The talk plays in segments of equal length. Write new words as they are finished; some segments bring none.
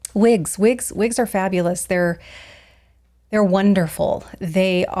Wigs are fabulous. They're wonderful.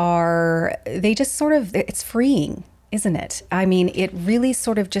 They just sort of, it's freeing, isn't it? I mean, it really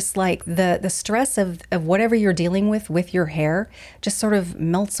sort of just like the stress of whatever you're dealing with your hair just sort of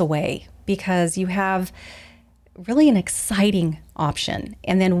melts away because you have really an exciting option.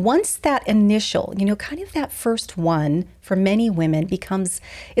 And then once that initial, kind of that first one for many women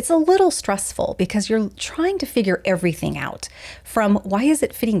it's a little stressful because you're trying to figure everything out from why is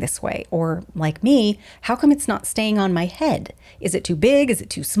it fitting this way? Or like me, how come it's not staying on my head? Is it too big? Is it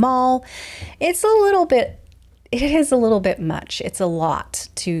too small? It is a little bit much. It's a lot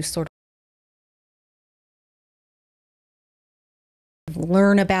to sort of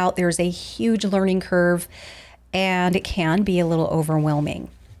learn about. There's a huge learning curve. And it can be a little overwhelming,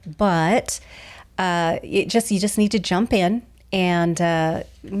 but you just need to jump in and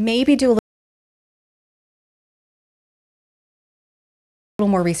maybe do a little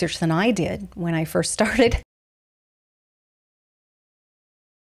more research than I did when I first started.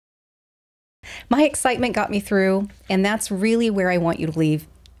 My excitement got me through, and that's really where I want you to leave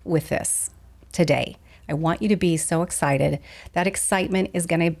with this today. I want you to be so excited. That excitement is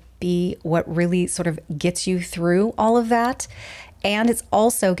going to be what really sort of gets you through all of that. And it's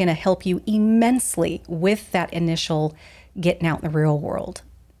also going to help you immensely with that initial getting out in the real world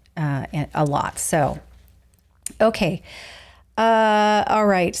a lot. So, okay. All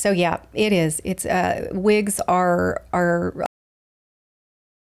right. So yeah, it is. It's wigs are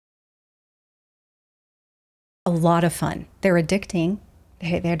a lot of fun. They're addicting.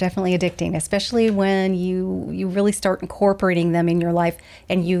 They're definitely addicting, especially when you really start incorporating them in your life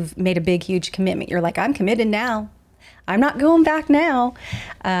and you've made a big, huge commitment. You're like, I'm committed now. I'm not going back now.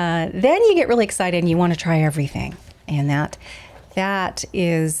 Then you get really excited and you want to try everything. And that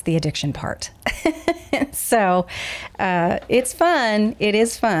is the addiction part. So it's fun. It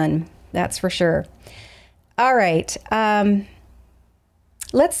is fun. That's for sure. All right.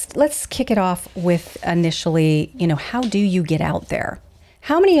 Let's kick it off with initially, how do you get out there?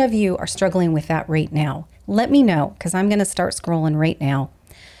 How many of you are struggling with that right now? Let me know, because I'm going to start scrolling right now.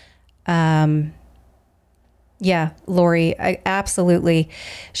 Yeah, Lori, absolutely.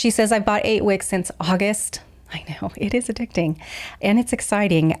 She says, I've bought 8 wigs since August. I know, it is addicting and it's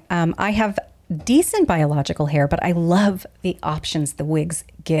exciting. I have decent biological hair, but I love the options the wigs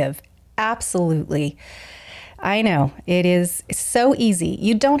give. Absolutely. I know, it is so easy.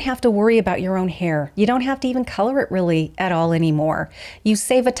 You don't have to worry about your own hair. You don't have to even color it really at all anymore. You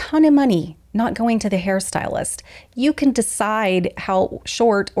save a ton of money not going to the hairstylist. You can decide how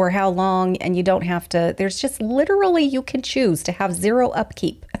short or how long, and you don't have to, there's just literally, you can choose to have zero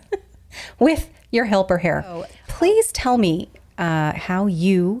upkeep with your helper hair. So, please tell me how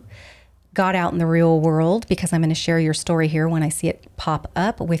you got out in the real world, because I'm going to share your story here when I see it pop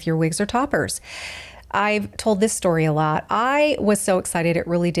up with your wigs or toppers. I've told this story a lot. I was so excited. It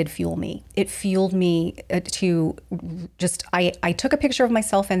really did fuel me. It fueled me to just, I took a picture of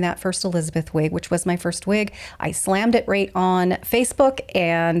myself in that first Elizabeth wig, which was my first wig. I slammed it right on Facebook.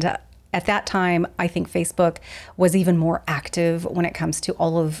 And at that time, I think Facebook was even more active when it comes to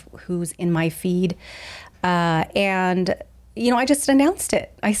all of who's in my feed. I just announced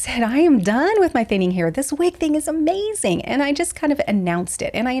it. I said, I am done with my thinning hair. This wig thing is amazing. And I just kind of announced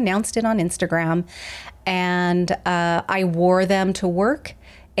it. And I announced it on Instagram. And I wore them to work.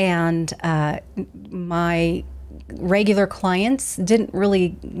 And my regular clients didn't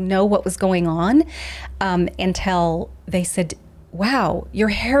really know what was going on until they said, wow, your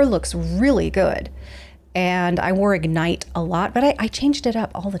hair looks really good. And I wore Ignite a lot, but I changed it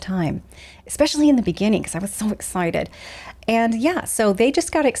up all the time, especially in the beginning because I was so excited. And yeah, so they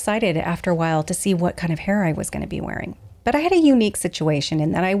just got excited after a while to see what kind of hair I was going to be wearing. But I had a unique situation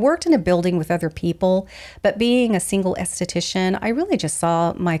in that I worked in a building with other people, but being a single esthetician, I really just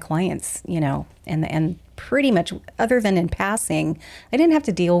saw my clients, and pretty much other than in passing, I didn't have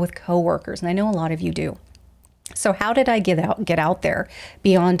to deal with coworkers. And I know a lot of you do. So how did I get out there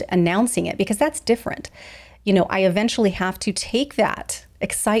beyond announcing it? Because that's different. I eventually have to take that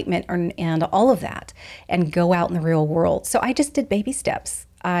excitement and all of that and go out in the real world. So I just did baby steps.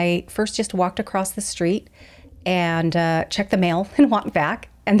 I first just walked across the street and checked the mail and walked back.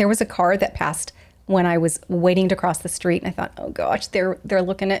 And there was a car that passed when I was waiting to cross the street. And I thought, oh gosh, they're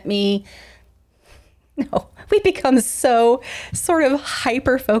looking at me. No, we become so sort of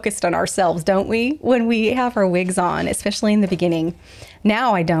hyper focused on ourselves, don't we? When we have our wigs on, especially in the beginning.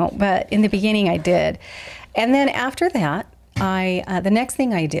 Now I don't, but in the beginning I did. And then after that, the next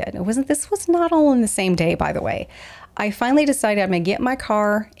thing I did, this was not all in the same day, by the way. I finally decided I'm going to get in my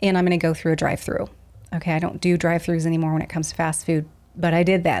car and I'm going to go through a drive-through. Okay, I don't do drive-throughs anymore when it comes to fast food but I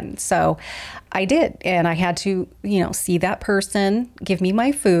did then. So I did. And I had to, see that person give me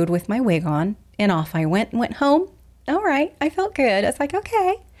my food with my wig on. And off I went home. All right. I felt good. I was like,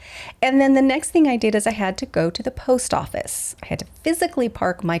 okay. And then the next thing I did is I had to go to the post office. I had to physically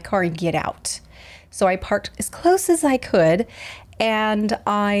park my car and get out. So I parked as close as I could. And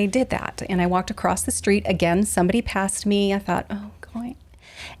I did that. And I walked across the street. Again, somebody passed me. I thought, oh, God.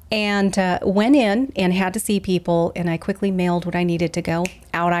 And went in and had to see people. And I quickly mailed what I needed to go.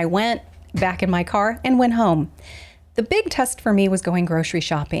 Out I went, back in my car, and went home. The big test for me was going grocery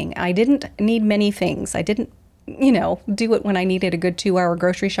shopping. I didn't need many things. I didn't, do it when I needed a good 2-hour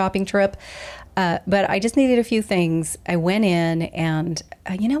grocery shopping trip. But I just needed a few things. I went in and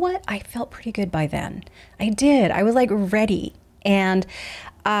you know what? I felt pretty good by then. I did. I was like ready. And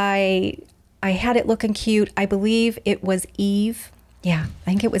I had it looking cute. I believe it was Eve. Yeah, I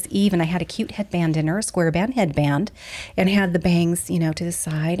think it was Eve, and I had a cute headband in her, a square band headband, and had the bangs, to the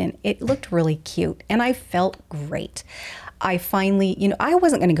side, and it looked really cute, and I felt great. I finally, I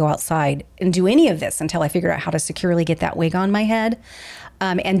wasn't going to go outside and do any of this until I figured out how to securely get that wig on my head,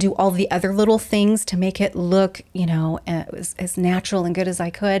 and do all the other little things to make it look, as natural and good as I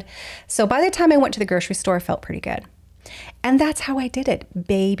could. So by the time I went to the grocery store, I felt pretty good. And that's how I did it.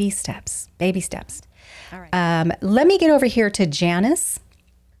 Baby steps, baby steps. All right. Let me get over here to Janice.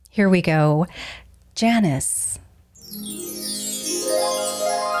 Here we go. Janice.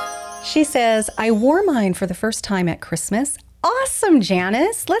 She says, I wore mine for the first time at Christmas. Awesome,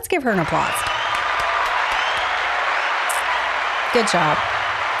 Janice. Let's give her an applause. Good job.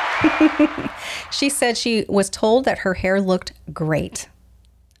 She said she was told that her hair looked great.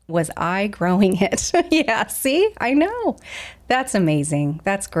 Was I growing it? Yeah, see, I know. That's amazing.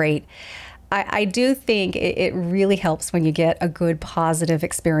 That's great. I do think it really helps when you get a good positive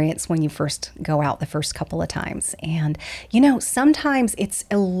experience when you first go out the first couple of times. And, sometimes it's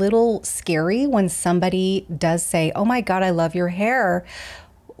a little scary when somebody does say, oh my God, I love your hair.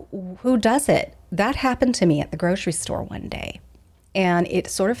 Who does it? That happened to me at the grocery store one day. And it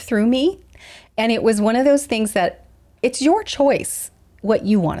sort of threw me. And it was one of those things that it's your choice what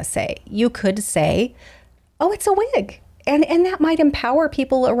you want to say. You could say, oh, it's a wig. And that might empower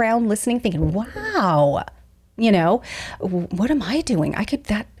people around listening, thinking, wow, what am I doing? I could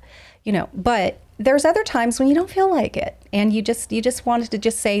but there's other times when you don't feel like it. And you just wanted to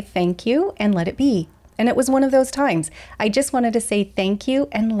just say thank you and let it be. And it was one of those times. I just wanted to say thank you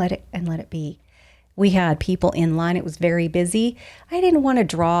and let it be. We had people in line. It was very busy. I didn't want to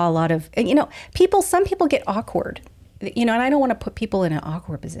draw a lot of, some people get awkward. And I don't want to put people in an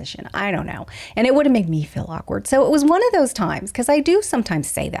awkward position. I don't know. And it would have made me feel awkward. So it was one of those times, because I do sometimes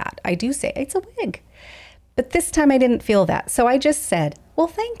say that. I do say, it's a wig. But this time I didn't feel that. So I just said, well,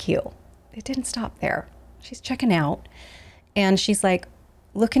 thank you. It didn't stop there. She's checking out. And she's like,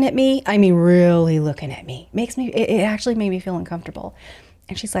 looking at me. I mean, really looking at me. It actually made me feel uncomfortable.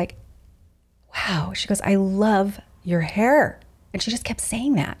 And she's like, wow. She goes, I love your hair. And she just kept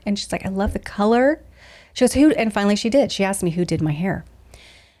saying that. And she's like, I love the color. She goes, who? And finally she did. She asked me who did my hair.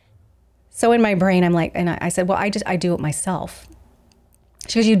 So in my brain, I'm like, and I said, well, I do it myself.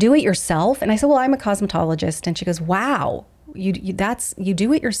 She goes, you do it yourself? And I said, well, I'm a cosmetologist. And she goes, wow, you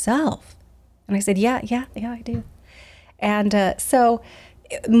do it yourself. And I said, yeah, I do. And so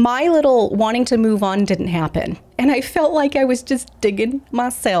my little wanting to move on didn't happen. And I felt like I was just digging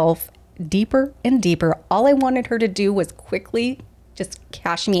myself deeper and deeper. All I wanted her to do was quickly just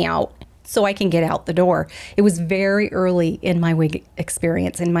cash me out so I can get out the door. It was very early in my wig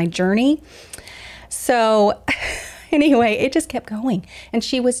experience, in my journey. So anyway, it just kept going. And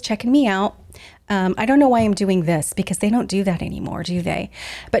she was checking me out. I don't know why I'm doing this, because they don't do that anymore, do they?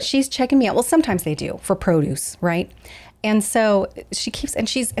 But she's checking me out. Well, sometimes they do for produce, right? And so she keeps, and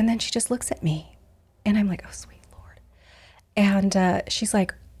then she just looks at me, and I'm like, oh, sweet Lord. And she's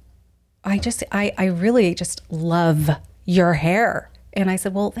like, I really just love your hair. And I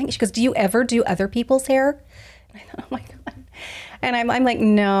said, well, thank you. She goes, do you ever do other people's hair? And I thought, oh my God. And I'm like,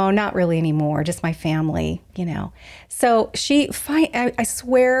 no, not really anymore. Just my family, So I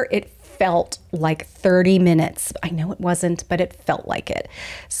swear it felt like 30 minutes. I know it wasn't, but it felt like it.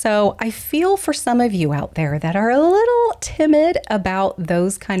 So I feel for some of you out there that are a little timid about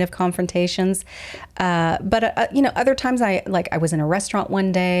those kind of confrontations. But other times I was in a restaurant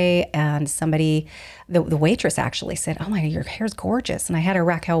one day, and somebody, the waitress actually said, oh my, your hair's gorgeous. And I had a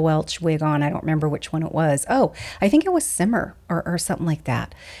Raquel Welch wig on. I don't remember which one it was. Oh, I think it was Simmer or something like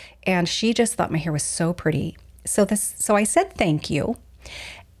that. And she just thought my hair was so pretty. So I said, thank you.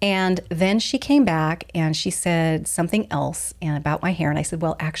 And then she came back and she said something else about my hair. And I said,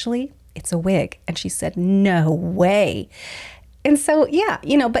 well, actually, it's a wig. And she said, no way. And so, yeah,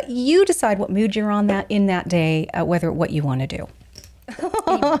 but you decide what mood you're on that in that day, whether what you want to do.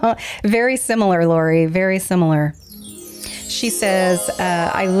 Very similar, Lori. Very similar. She says,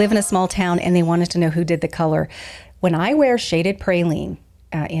 I live in a small town and they wanted to know who did the color. When I wear shaded praline,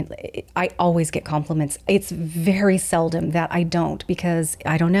 I always get compliments. It's very seldom that I don't, because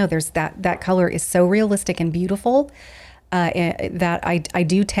I don't know, there's that color is so realistic and beautiful that I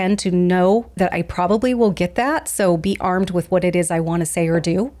do tend to know that I probably will get that. So be armed with what it is I want to say or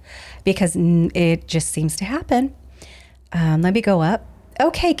do, because it just seems to happen. Let me go up.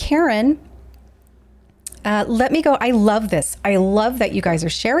 Okay, Karen. Let me go. I love this. I love that you guys are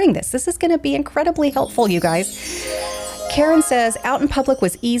sharing this. This is going to be incredibly helpful, you guys. Karen says, out in public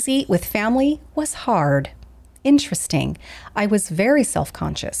was easy. With family was hard. Interesting. I was very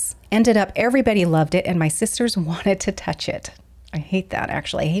self-conscious. Ended up, everybody loved it, and my sisters wanted to touch it. I hate that,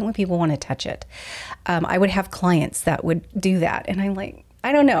 actually. I hate when people want to touch it. I would have clients that would do that, and I'm like,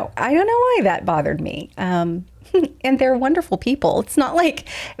 I don't know. I don't know why that bothered me. And they're wonderful people. It's not like,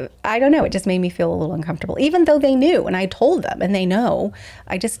 I don't know, it just made me feel a little uncomfortable, even though they knew and I told them and they know.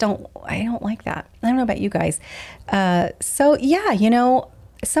 I don't like that. I don't know about you guys. So yeah,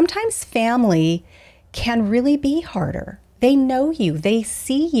 sometimes family can really be harder. They know you, they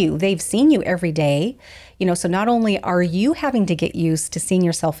see you, they've seen you every day. So not only are you having to get used to seeing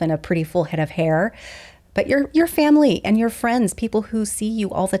yourself in a pretty full head of hair, but your family and your friends, people who see you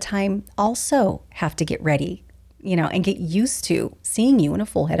all the time, also have to get ready, and get used to seeing you in a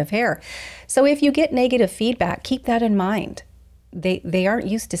full head of hair. So if you get negative feedback, keep that in mind. They aren't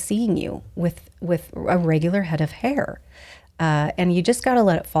used to seeing you with a regular head of hair. And you just got to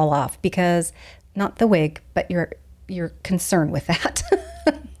let it fall off, because not the wig, but your concern with that.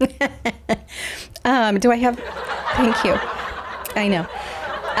 Do I have, thank you. I know.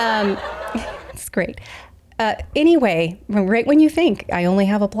 It's great. Anyway, right when you think, I only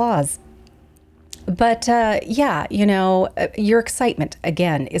have applause. But yeah, your excitement,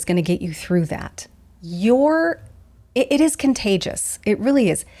 again, is going to get you through that. It is contagious. It really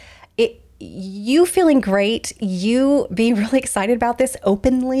is. You feeling great, you being really excited about this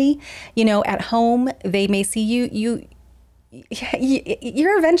openly, at home, they may see you're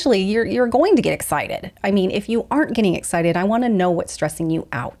eventually, you're going to get excited. I mean, if you aren't getting excited, I want to know what's stressing you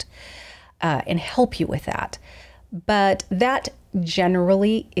out and help you with that. But that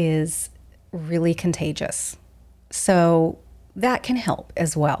generally is really contagious. So that can help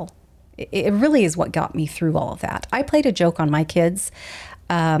as well. It really is what got me through all of that. I played a joke on my kids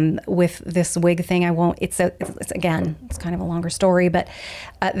with this wig thing. It's again, it's kind of a longer story, but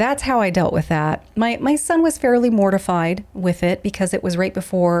that's how I dealt with that. My son was fairly mortified with it because it was right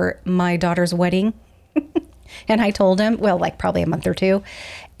before my daughter's wedding. And I told him, probably a month or two.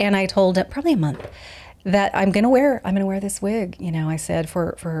 And I told him, probably a month, that I'm going to wear this wig, I said,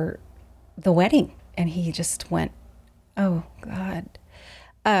 for the wedding. And he just went, oh God.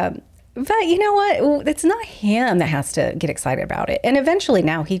 But you know what? It's not him that has to get excited about it. And eventually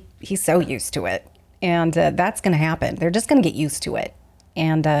now he's so used to it. And that's going to happen. They're just going to get used to it.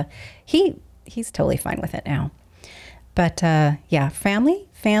 And he's totally fine with it now. But yeah,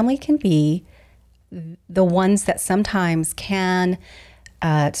 family can be the ones that sometimes can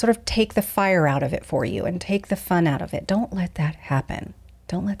sort of take the fire out of it for you and take the fun out of it. Don't let that happen.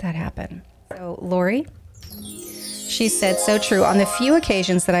 Don't let that happen. So Lori, she said, so true. On the few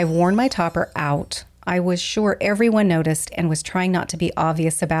occasions that I've worn my topper out, I was sure everyone noticed and was trying not to be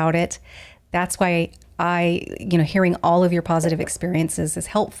obvious about it. That's why hearing all of your positive experiences is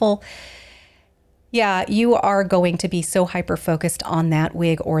helpful. Yeah, you are going to be so hyper-focused on that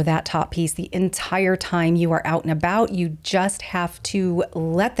wig or that top piece the entire time you are out and about. You just have to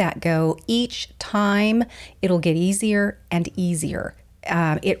let that go. Each time it'll get easier and easier.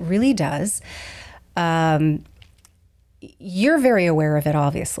 It really does. You're very aware of it,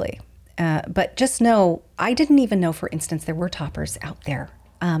 obviously. But just know, I didn't even know, for instance, there were toppers out there.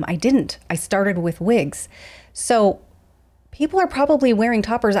 I didn't. I started with wigs. So people are probably wearing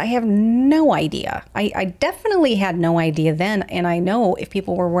toppers. I have no idea. I definitely had no idea then. And I know if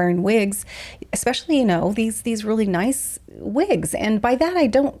people were wearing wigs, especially, these really nice wigs. And by that, I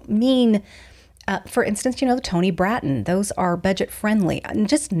don't mean, for instance, the Tony Bratton. Those are budget friendly and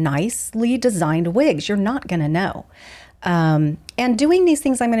just nicely designed wigs. You're not going to know. And doing these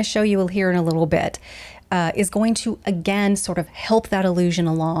things I'm going to show you here in a little bit is going to, again, sort of help that illusion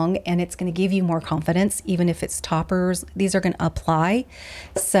along, and it's going to give you more confidence, even if it's toppers. These are going to apply.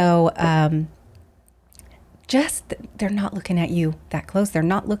 So they're not looking at you that close. They're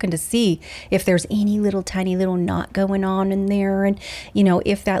not looking to see if there's any tiny little knot going on in there. And,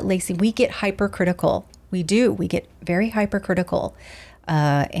 if that lacy, we get hypercritical We do. We get very hypercritical.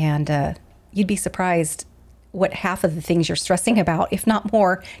 And you'd be surprised what half of the things you're stressing about, if not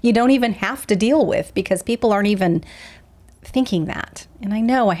more, you don't even have to deal with because people aren't even thinking that. And I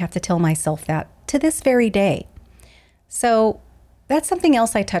know I have to tell myself that to this very day. So that's something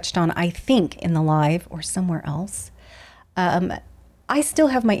else I touched on, I think, in the live or somewhere else. I still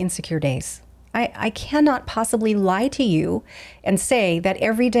have my insecure days. I cannot possibly lie to you and say that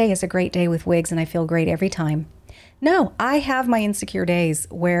every day is a great day with wigs and I feel great every time. No, I have my insecure days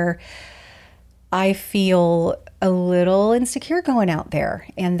where I feel a little insecure going out there.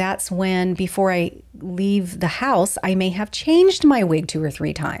 And that's when, before I leave the house, I may have changed my wig 2 or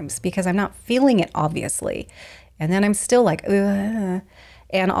 3 times because I'm not feeling it, obviously. And then I'm still like, ugh.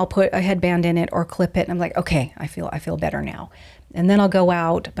 And I'll put a headband in it or clip it. And I'm like, okay, I feel better now. And then I'll go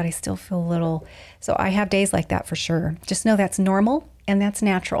out, but I still feel a little. So I have days like that for sure. Just know that's normal and that's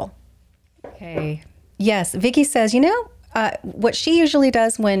natural. Okay. Yes. Vicky says, what she usually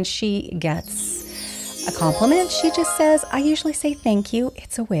does when she gets a compliment, she just says, I usually say, thank you.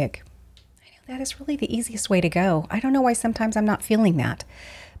 It's a wig. I know that is really the easiest way to go. I don't know why sometimes I'm not feeling that.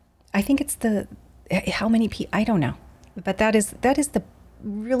 I think it's how many people, I don't know. But that is the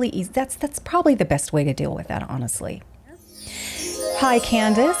really easy. That's probably the best way to deal with that, honestly. Hi,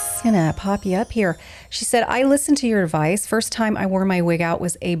 Candace. Gonna pop you up here. She said, I listened to your advice. First time I wore my wig out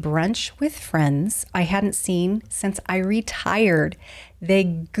was a brunch with friends I hadn't seen since I retired. They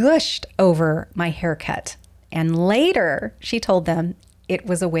gushed over my haircut. And later, she told them it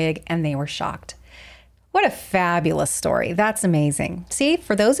was a wig and they were shocked. What a fabulous story. That's amazing. See,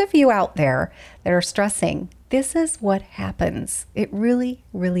 for those of you out there that are stressing, this is what happens. It really,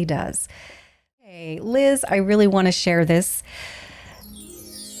 really does. Hey, Liz, I really want to share this.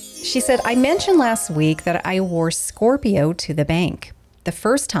 She said, I mentioned last week that I wore Scorpio to the bank the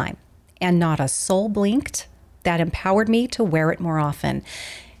first time and not a soul blinked. That empowered me to wear it more often.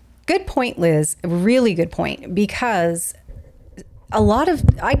 Good point, Liz. Really good point, because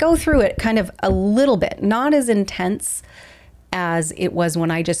I go through it kind of a little bit, not as intense as it was when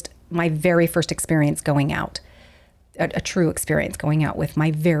my very first experience going out, a true experience going out with my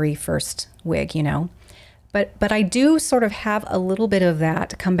very first wig, But I do sort of have a little bit of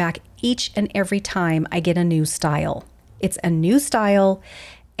that come back each and every time I get a new style. It's a new style,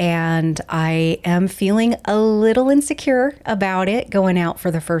 and I am feeling a little insecure about it going out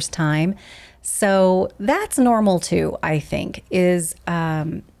for the first time. So that's normal too, I think,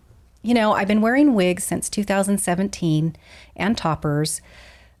 I've been wearing wigs since 2017 and toppers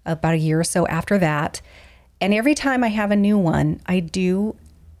about a year or so after that. And every time I have a new one, I do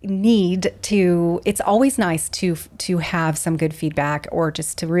need to, it's always nice to have some good feedback or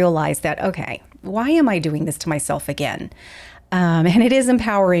just to realize that, okay, why am I doing this to myself again? And it is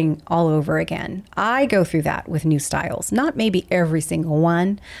empowering all over again. I go through that with new styles, not maybe every single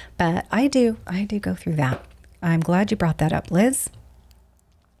one, but I do go through that. I'm glad you brought that up, Liz.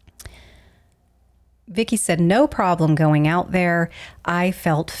 Vicky said, no problem going out there. I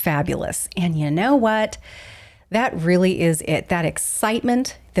felt fabulous. And you know what? That really is it. That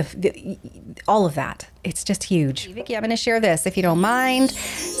excitement, all of that. It's just huge. Vicky, I'm going to share this if you don't mind.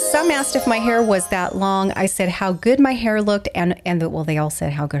 Some asked if my hair was that long. I said how good my hair looked, well, they all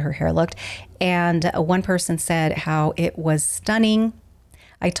said how good her hair looked. And one person said how it was stunning.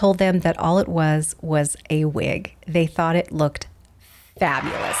 I told them that all it was a wig. They thought it looked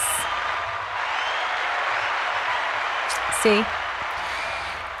fabulous. See?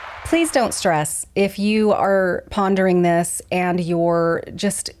 Please don't stress if you are pondering this and you're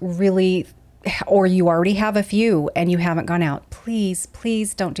just really, or you already have a few and you haven't gone out. Please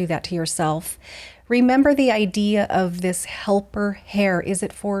don't do that to yourself. Remember the idea of this helper hair. Is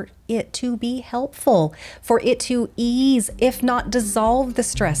it for it to be helpful, for it to ease, if not dissolve the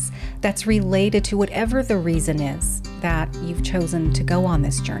stress that's related to whatever the reason is that you've chosen to go on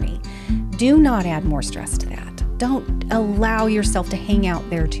this journey? Do not add more stress to that. Don't allow yourself to hang out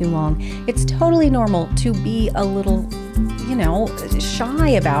there too long. It's totally normal to be a little, shy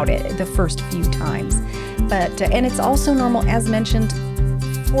about it the first few times. And it's also normal, as mentioned,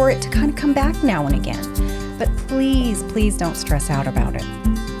 for it to kind of come back now and again. But please don't stress out about it.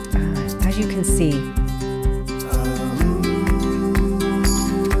 As you can see,